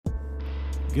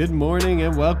Good morning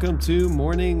and welcome to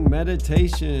Morning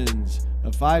Meditations,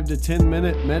 a 5 to 10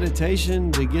 minute meditation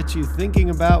to get you thinking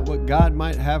about what God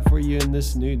might have for you in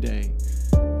this new day.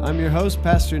 I'm your host,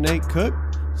 Pastor Nate Cook,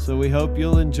 so we hope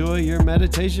you'll enjoy your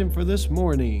meditation for this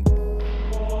morning.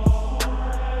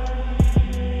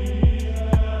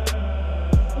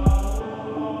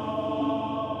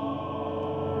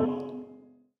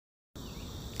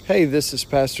 Hey, this is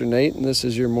Pastor Nate, and this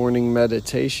is your morning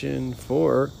meditation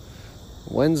for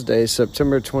Wednesday,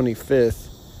 September 25th,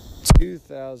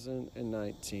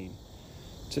 2019.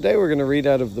 Today we're going to read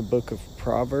out of the book of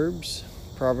Proverbs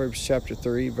chapter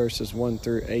 3, verses 1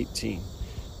 through 18.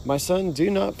 My son, do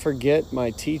not forget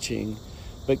my teaching,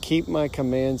 but keep my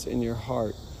commands in your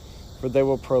heart, for they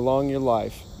will prolong your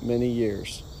life many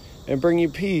years, and bring you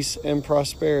peace and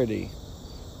prosperity.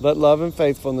 Let love and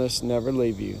faithfulness never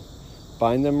leave you.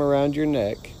 Bind them around your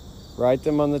neck, write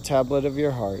them on the tablet of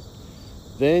your heart.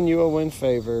 Then you will win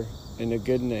favor and a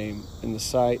good name in the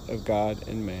sight of God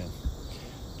and man.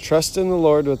 Trust in the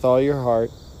Lord with all your heart,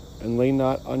 and lean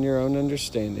not on your own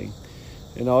understanding.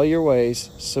 In all your ways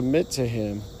submit to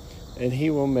him, and he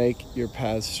will make your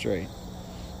paths straight.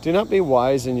 Do not be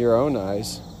wise in your own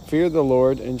eyes. Fear the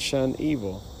Lord and shun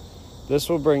evil. This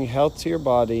will bring health to your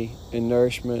body and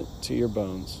nourishment to your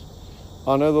bones.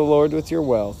 Honor the Lord with your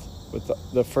wealth, with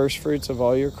the first fruits of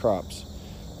all your crops.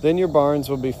 Then your barns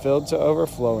will be filled to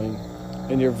overflowing,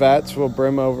 and your vats will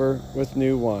brim over with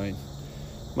new wine.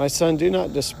 My son, do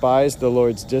not despise the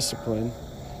Lord's discipline,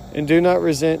 and do not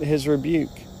resent his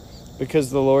rebuke, because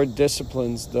the Lord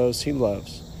disciplines those he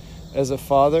loves. As a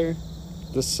father,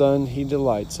 the son he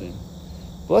delights in.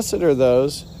 Blessed are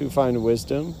those who find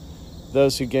wisdom,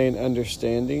 those who gain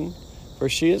understanding, for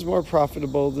she is more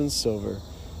profitable than silver,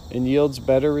 and yields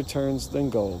better returns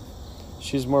than gold.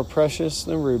 She is more precious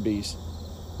than rubies.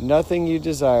 Nothing you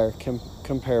desire can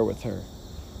compare with her.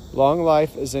 Long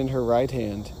life is in her right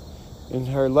hand. In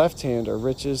her left hand are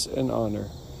riches and honor.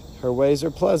 Her ways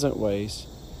are pleasant ways,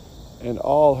 and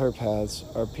all her paths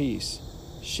are peace.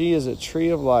 She is a tree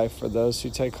of life for those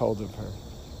who take hold of her.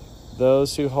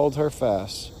 Those who hold her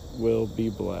fast will be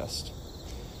blessed.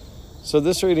 So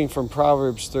this reading from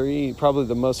Proverbs 3, probably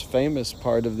the most famous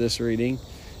part of this reading,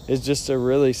 is just a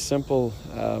really simple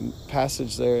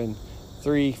passage there in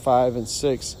 3, 5, and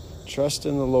 6. Trust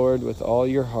in the Lord with all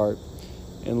your heart,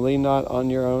 and lean not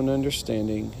on your own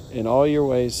understanding. In all your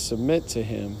ways submit to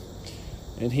him,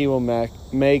 and he will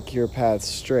make your paths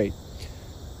straight.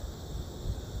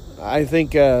 I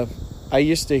think I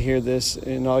used to hear this,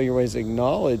 in all your ways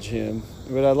acknowledge him,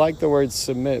 but I like the word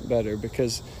submit better,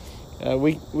 because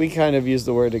we kind of use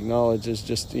the word acknowledge as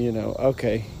just,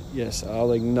 okay, yes,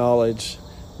 I'll acknowledge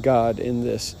God in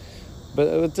this.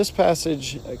 But this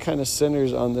passage kind of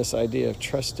centers on this idea of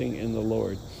trusting in the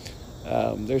Lord.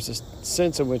 There's a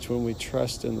sense in which when we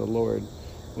trust in the Lord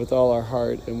with all our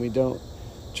heart, and we don't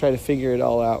try to figure it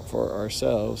all out for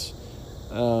ourselves,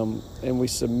 and we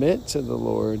submit to the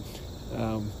Lord,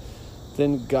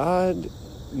 then God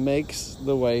makes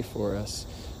the way for us.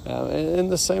 And in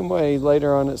the same way,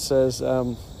 later on it says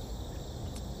to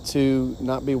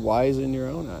not be wise in your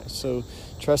own eyes. So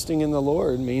trusting in the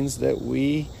Lord means that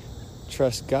we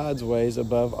trust God's ways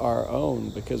above our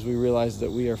own, because we realize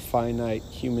that we are finite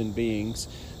human beings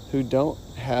who don't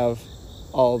have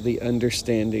all the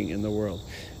understanding in the world.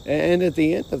 And at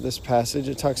the end of this passage,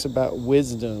 it talks about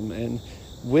wisdom, and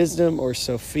wisdom, or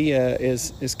Sophia,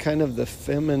 is kind of the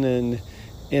feminine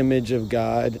image of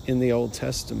God in the Old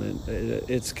Testament.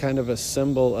 It's kind of a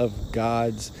symbol of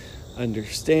God's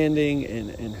understanding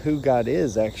and who God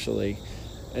is, actually.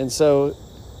 And so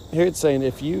here it's saying,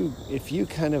 if you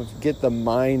kind of get the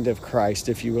mind of Christ,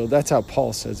 if you will, that's how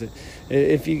Paul says it.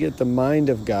 If you get the mind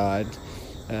of God,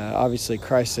 obviously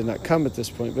Christ did not come at this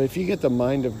point, but if you get the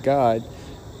mind of God,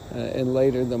 and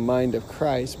later the mind of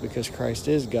Christ, because Christ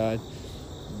is God,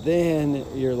 then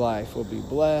your life will be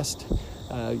blessed.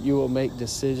 You will make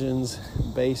decisions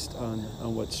based on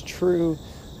what's true.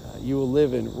 You will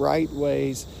live in right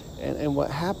ways. And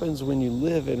what happens when you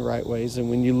live in right ways, and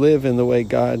when you live in the way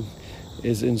God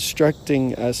is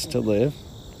instructing us to live,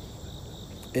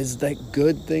 is that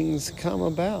good things come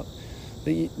about.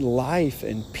 The life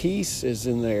and peace is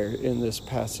in there in this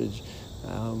passage.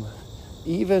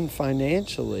 Even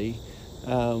financially,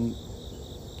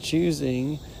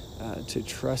 choosing to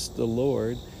trust the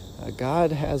Lord,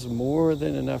 God has more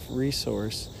than enough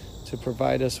resource to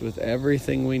provide us with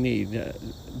everything we need.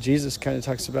 Jesus kind of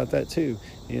talks about that too.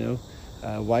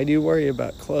 Why do you worry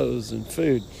about clothes and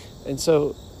food? And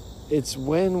so it's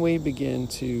when we begin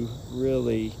to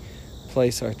really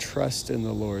place our trust in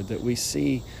the Lord that we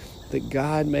see that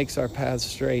God makes our paths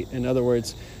straight. In other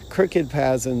words, crooked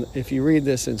paths, and if you read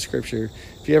this in Scripture,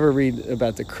 if you ever read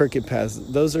about the crooked paths,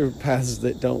 those are paths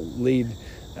that don't lead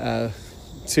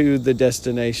to the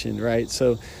destination, right?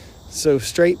 So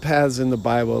straight paths in the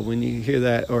Bible, when you hear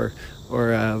that, or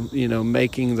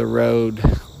making the road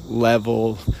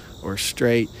level or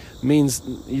straight, means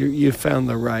you found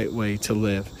the right way to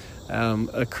live.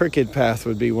 A crooked path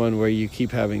would be one where you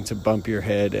keep having to bump your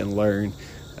head and learn.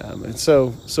 And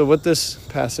so what this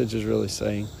passage is really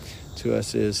saying to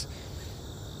us is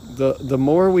the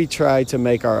more we try to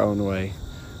make our own way,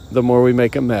 the more we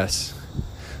make a mess.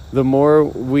 The more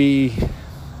we,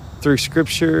 through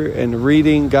Scripture and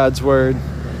reading God's Word,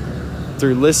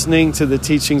 through listening to the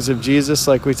teachings of Jesus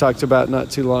like we talked about not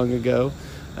too long ago,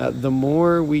 the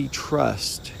more we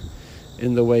trust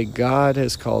in the way God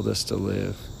has called us to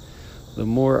live, the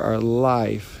more our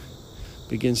life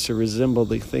begins to resemble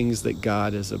the things that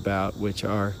God is about, which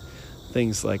are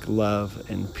things like love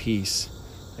and peace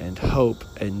and hope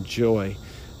and joy.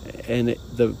 And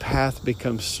the path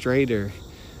becomes straighter,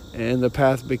 and the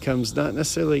path becomes not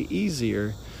necessarily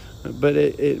easier, but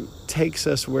it takes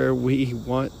us where we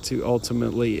want to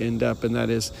ultimately end up, and that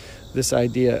is this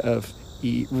idea of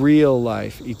real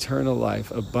life, eternal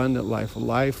life, abundant life,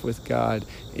 life with God,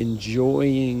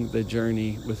 enjoying the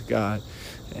journey with God.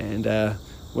 And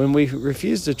when we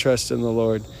refuse to trust in the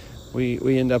Lord,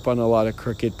 we end up on a lot of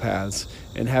crooked paths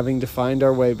and having to find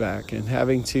our way back and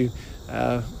having to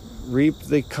reap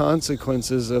the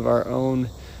consequences of our own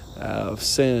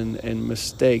sin and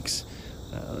mistakes.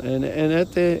 And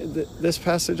at this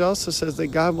passage also says that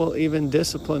God will even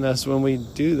discipline us when we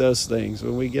do those things,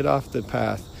 when we get off the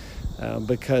path,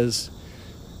 because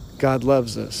God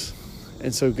loves us.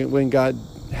 And so when God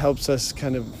helps us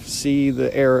kind of see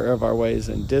the error of our ways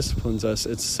and disciplines us,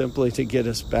 it's simply to get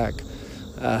us back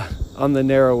on the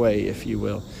narrow way, if you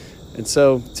will. And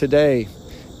so today,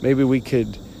 maybe we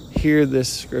could hear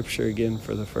this scripture again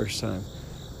for the first time.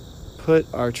 Put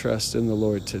our trust in the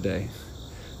Lord today.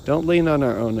 Don't lean on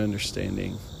our own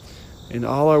understanding. In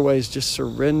all our ways, just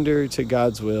surrender to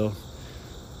God's will,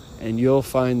 and you'll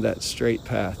find that straight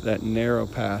path, that narrow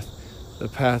path, the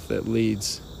path that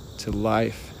leads to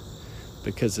life,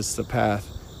 because it's the path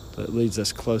that leads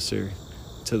us closer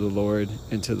to the Lord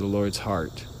and to the Lord's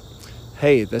heart.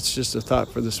 Hey, that's just a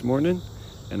thought for this morning,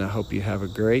 and I hope you have a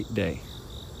great day.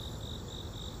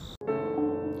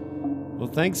 Well,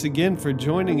 thanks again for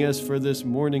joining us for this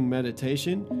morning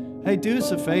meditation. Hey, do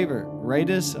us a favor, rate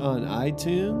us on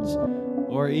iTunes,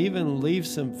 or even leave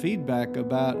some feedback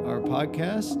about our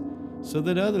podcast so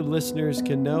that other listeners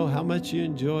can know how much you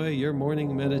enjoy your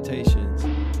morning meditations.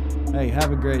 Hey,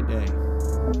 have a great day.